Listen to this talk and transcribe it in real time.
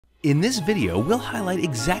In this video, we'll highlight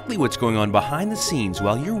exactly what's going on behind the scenes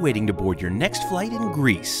while you're waiting to board your next flight in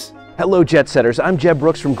Greece. Hello Jet Setters, I'm Jeb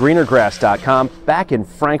Brooks from greenergrass.com back in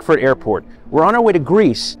Frankfurt Airport. We're on our way to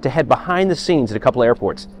Greece to head behind the scenes at a couple of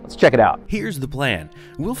airports. Let's check it out. Here's the plan.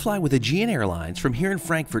 We'll fly with Aegean Airlines from here in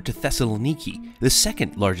Frankfurt to Thessaloniki, the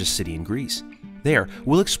second largest city in Greece. There,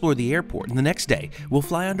 we'll explore the airport, and the next day, we'll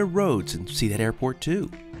fly onto Rhodes and see that airport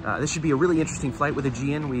too. This should be a really interesting flight with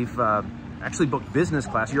Aegean. We've actually booked business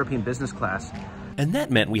class, European business class. And that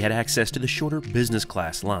meant we had access to the shorter business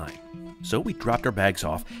class line. So we dropped our bags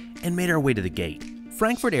off and made our way to the gate.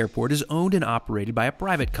 Frankfurt Airport is owned and operated by a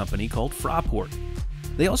private company called Fraport.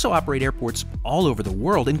 They also operate airports all over the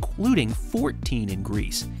world, including 14 in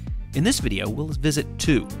Greece. In this video, we'll visit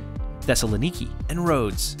 2, Thessaloniki and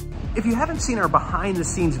Rhodes. If you haven't seen our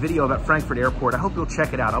behind-the-scenes video about Frankfurt Airport, I hope you'll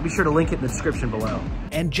check it out. I'll be sure to link it in the description below.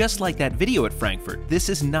 And just like that video at Frankfurt, this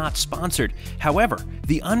is not sponsored. However,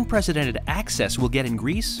 the unprecedented access we'll get in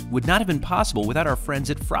Greece would not have been possible without our friends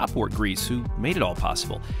at Fraport Greece, who made it all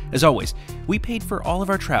possible. As always, we paid for all of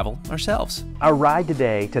our travel ourselves. Our ride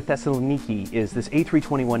today to Thessaloniki is this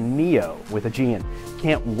A321neo with Aegean.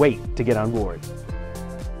 Can't wait to get on board.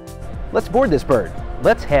 Let's board this bird.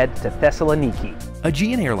 Let's head to Thessaloniki.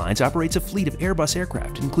 Aegean Airlines operates a fleet of Airbus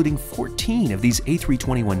aircraft, including 14 of these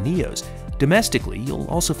A321neos. Domestically, you'll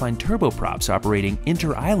also find turboprops operating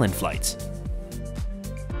inter-island flights.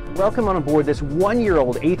 Welcome on board this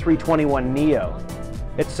one-year-old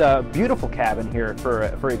A321neo. It's a beautiful cabin here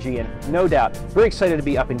for Aegean, no doubt. Very excited to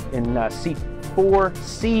be up in seat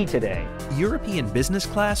 4C today. European business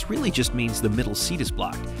class really just means the middle seat is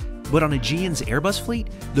blocked. But on Aegean's Airbus fleet,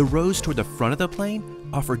 the rows toward the front of the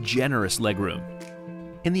plane offer generous legroom.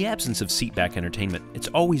 In the absence of seatback entertainment, it's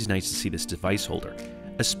always nice to see this device holder,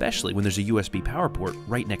 especially when there's a USB power port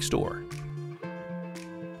right next door.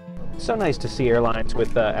 So nice to see airlines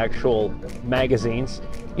with actual magazines.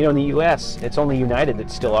 You know, in the US, it's only United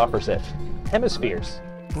that still offers it. Hemispheres.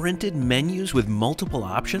 Printed menus with multiple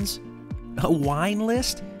options? A wine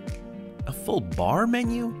list? A full bar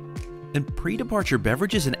menu? And pre-departure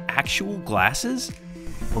beverages in actual glasses?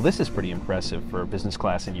 Well, this is pretty impressive for business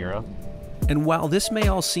class in Europe. And while this may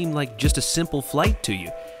all seem like just a simple flight to you,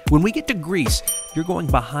 when we get to Greece, you're going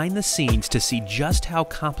behind the scenes to see just how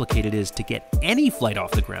complicated it is to get any flight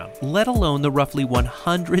off the ground, let alone the roughly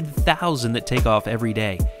 100,000 that take off every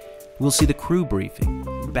day. We'll see the crew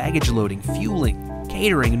briefing, baggage loading, fueling,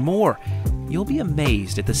 catering, and more. You'll be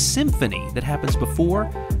amazed at the symphony that happens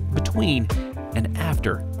before, between, and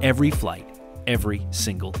after every flight, every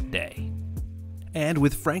single day. And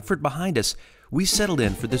with Frankfurt behind us, we settled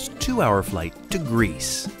in for this 2-hour flight to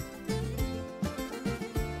Greece.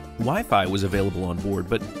 Wi-Fi was available on board,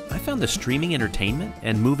 but I found the streaming entertainment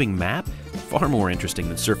and moving map far more interesting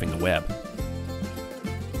than surfing the web.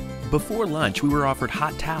 Before lunch, we were offered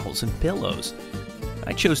hot towels and pillows.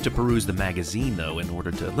 I chose to peruse the magazine, though, in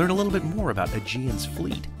order to learn a little bit more about Aegean's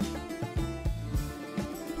fleet.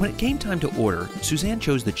 When it came time to order, Suzanne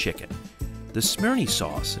chose the chicken. The Smyrna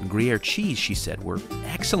sauce and Gruyere cheese, she said, were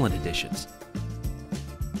excellent additions.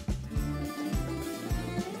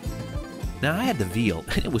 Now, I had the veal,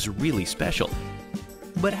 and it was really special.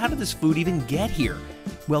 But how did this food even get here?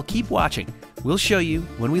 Well, keep watching. We'll show you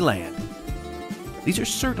when we land. These are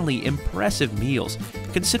certainly impressive meals,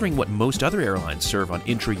 considering what most other airlines serve on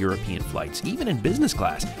intra-European flights, even in business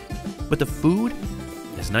class. But the food,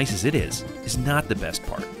 as nice as it is not the best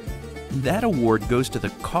part. That award goes to the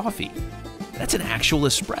coffee. That's an actual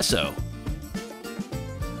espresso.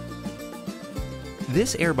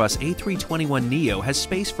 This Airbus A321neo has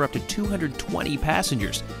space for up to 220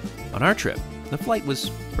 passengers. On our trip, the flight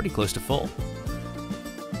was pretty close to full.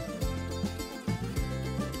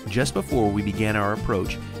 Just before we began our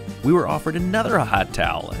approach, we were offered another hot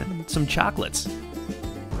towel and some chocolates.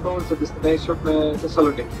 Going to destination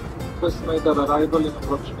Thessaloniki. Estimated arrival in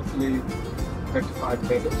approximately 35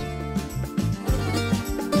 minutes.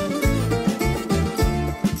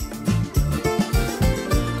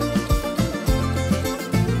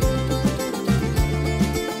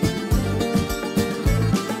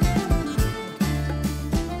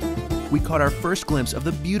 We caught our first glimpse of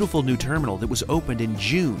the beautiful new terminal that was opened in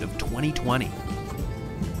June of 2020.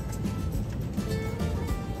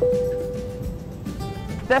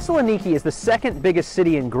 Thessaloniki is the second biggest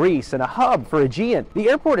city in Greece and a hub for Aegean. The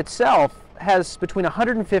airport itself has between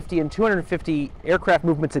 150 and 250 aircraft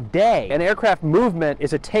movements a day. An aircraft movement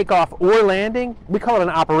is a takeoff or landing. We call it an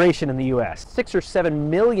operation in the US. 6 or 7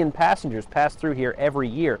 million passengers pass through here every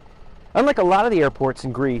year. Unlike a lot of the airports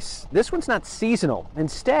in Greece, this one's not seasonal.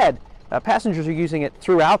 Instead, passengers are using it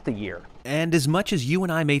throughout the year. And as much as you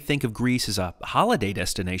and I may think of Greece as a holiday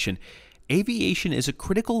destination, aviation is a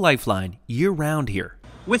critical lifeline year-round here.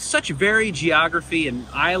 With such varied geography and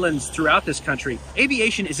islands throughout this country,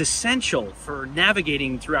 aviation is essential for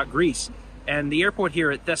navigating throughout Greece. And the airport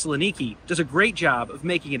here at Thessaloniki does a great job of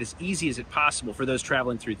making it as easy as it possible for those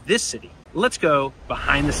traveling through this city. Let's go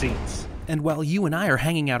behind the scenes. And while you and I are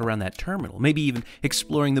hanging out around that terminal, maybe even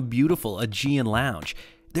exploring the beautiful Aegean lounge,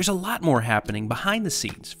 there's a lot more happening behind the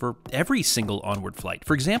scenes for every single onward flight.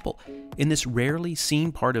 For example, in this rarely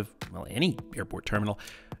seen part of, well, any airport terminal,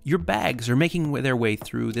 your bags are making their way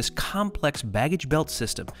through this complex baggage belt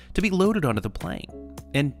system to be loaded onto the plane.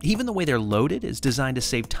 And even the way they're loaded is designed to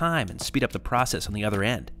save time and speed up the process on the other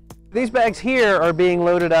end. These bags here are being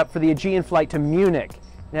loaded up for the Aegean flight to Munich.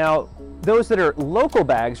 Now, those that are local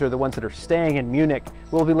bags, or the ones that are staying in Munich,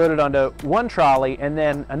 will be loaded onto one trolley, and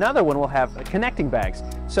then another one will have connecting bags.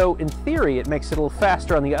 So in theory, it makes it a little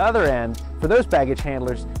faster on the other end for those baggage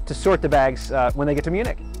handlers to sort the bags when they get to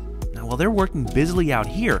Munich. Now, while they're working busily out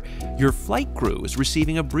here, your flight crew is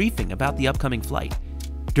receiving a briefing about the upcoming flight.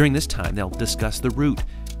 During this time, they'll discuss the route,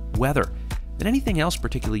 weather, and anything else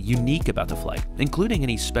particularly unique about the flight, including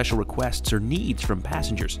any special requests or needs from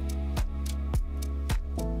passengers.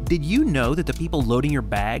 Did you know that the people loading your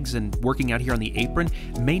bags and working out here on the apron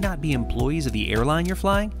may not be employees of the airline you're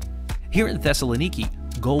flying? Here in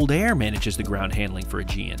Thessaloniki, Gold Air manages the ground handling for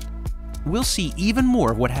Aegean. We'll see even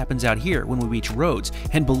more of what happens out here when we reach Rhodes,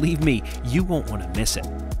 and believe me, you won't want to miss it.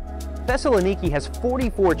 Thessaloniki has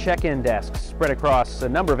 44 check-in desks spread across a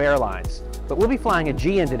number of airlines, but we'll be flying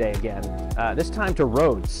Aegean today again, this time to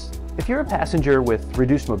Rhodes. If you're a passenger with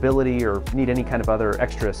reduced mobility or need any kind of other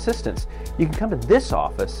extra assistance, you can come to this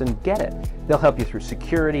office and get it. They'll help you through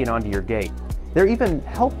security and onto your gate. There are even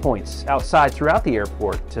help points outside throughout the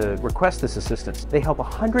airport to request this assistance. They help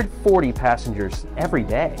 140 passengers every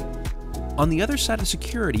day. On the other side of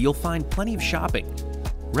security, you'll find plenty of shopping,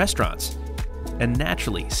 restaurants, and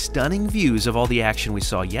naturally, stunning views of all the action we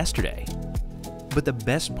saw yesterday. But the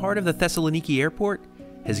best part of the Thessaloniki airport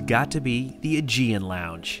has got to be the Aegean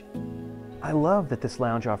lounge. I love that this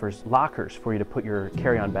lounge offers lockers for you to put your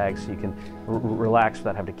carry-on bags so you can relax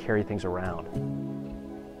without having to carry things around.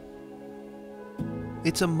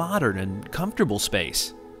 It's a modern and comfortable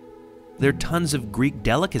space. There are tons of Greek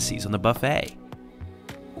delicacies on the buffet.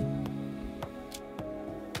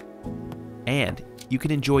 And you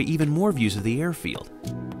can enjoy even more views of the airfield.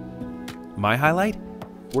 My highlight?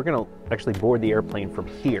 We're going to actually board the airplane from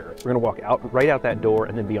here. We're going to walk out right out that door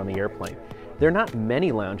and then be on the airplane. There are not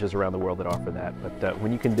many lounges around the world that offer that, but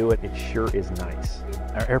when you can do it, it sure is nice.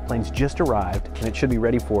 Our airplane's just arrived, and it should be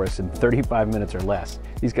ready for us in 35 minutes or less.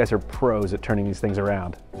 These guys are pros at turning these things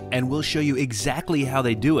around. And we'll show you exactly how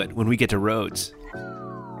they do it when we get to Rhodes.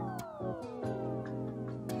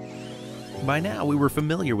 By now, we were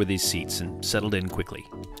familiar with these seats and settled in quickly.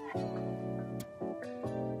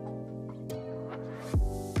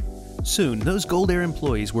 Soon, those Gold Air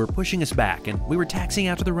employees were pushing us back, and we were taxiing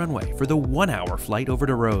out to the runway for the 1-hour flight over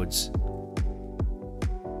to Rhodes.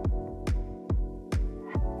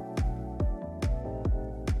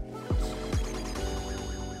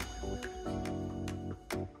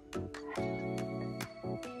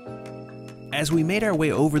 As we made our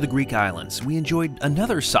way over the Greek islands, we enjoyed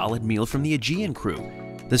another solid meal from the Aegean crew.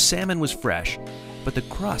 The salmon was fresh, but the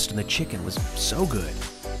crust and the chicken was so good.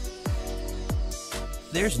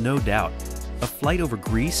 There's no doubt, a flight over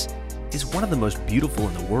Greece is one of the most beautiful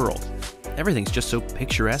in the world. Everything's just so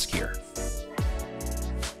picturesque here.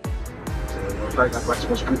 Flying at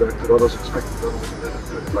maximum speed at Rhodes expected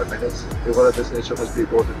within 35 minutes. The weather destination must be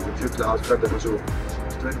boarded in a few clouds, climb temperature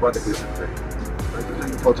 21 degrees centigrade.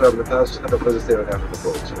 Thank you for traveling with us, and a pleasure stay on after the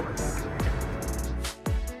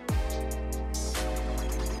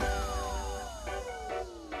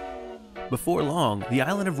boat. Before long, the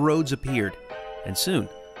island of Rhodes appeared, and soon,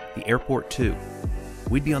 the airport too.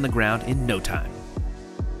 We'd be on the ground in no time.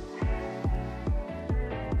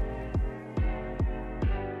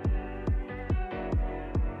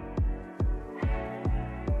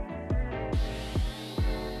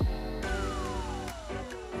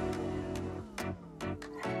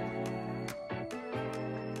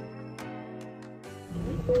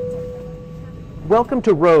 Welcome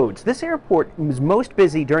to Rhodes. This airport is most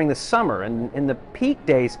busy during the summer, and in the peak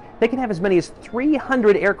days, they can have as many as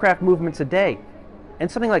 300 aircraft movements a day,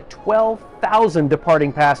 and something like 12,000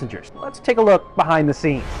 departing passengers. Let's take a look behind the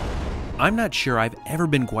scenes. I'm not sure I've ever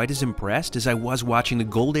been quite as impressed as I was watching the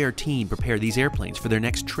Goldair team prepare these airplanes for their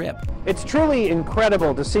next trip. It's truly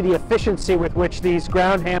incredible to see the efficiency with which these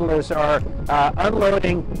ground handlers are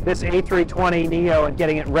unloading this A320neo and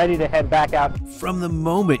getting it ready to head back out. From the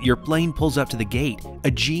moment your plane pulls up to the gate,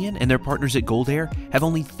 Aegean and their partners at Goldair have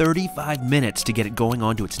only 35 minutes to get it going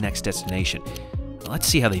on to its next destination. Let's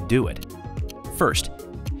see how they do it. First,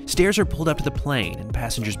 stairs are pulled up to the plane and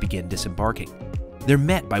passengers begin disembarking. They're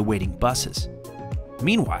met by waiting buses.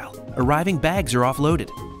 Meanwhile, arriving bags are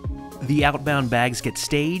offloaded. The outbound bags get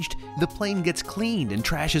staged, the plane gets cleaned and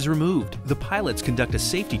trash is removed. The pilots conduct a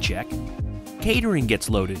safety check. Catering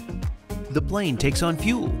gets loaded. The plane takes on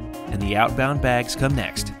fuel, and the outbound bags come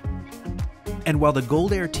next. And while the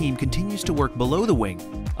Goldair team continues to work below the wing,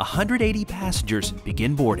 180 passengers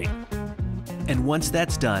begin boarding. And once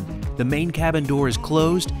that's done, the main cabin door is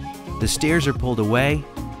closed, the stairs are pulled away,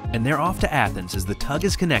 and they're off to Athens as the tug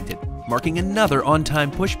is connected, marking another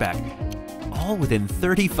on-time pushback, all within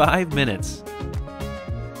 35 minutes.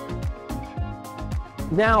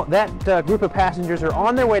 Now that group of passengers are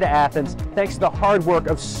on their way to Athens thanks to the hard work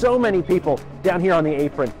of so many people down here on the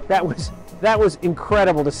apron. That was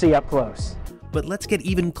incredible to see up close. But let's get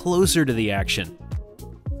even closer to the action.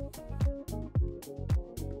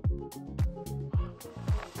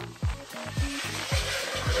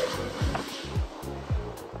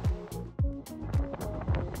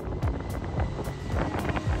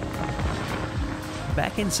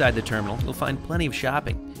 Back inside the terminal, you'll find plenty of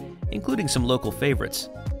shopping, including some local favorites,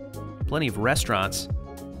 plenty of restaurants,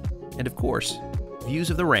 and of course, views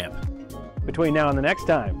of the ramp. Between now and the next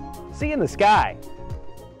time, see you in the sky.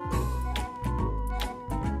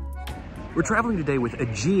 We're traveling today with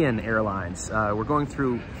Aegean Airlines. We're going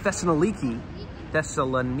through Thssaloniki,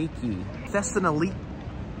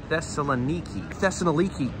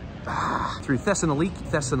 through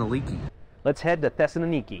Thessaloniki. Let's head to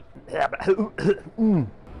Thessaloniki.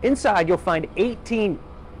 Inside, you'll find 18.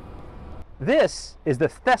 This is the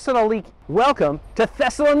Thessaloniki. Welcome to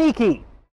Thessaloniki.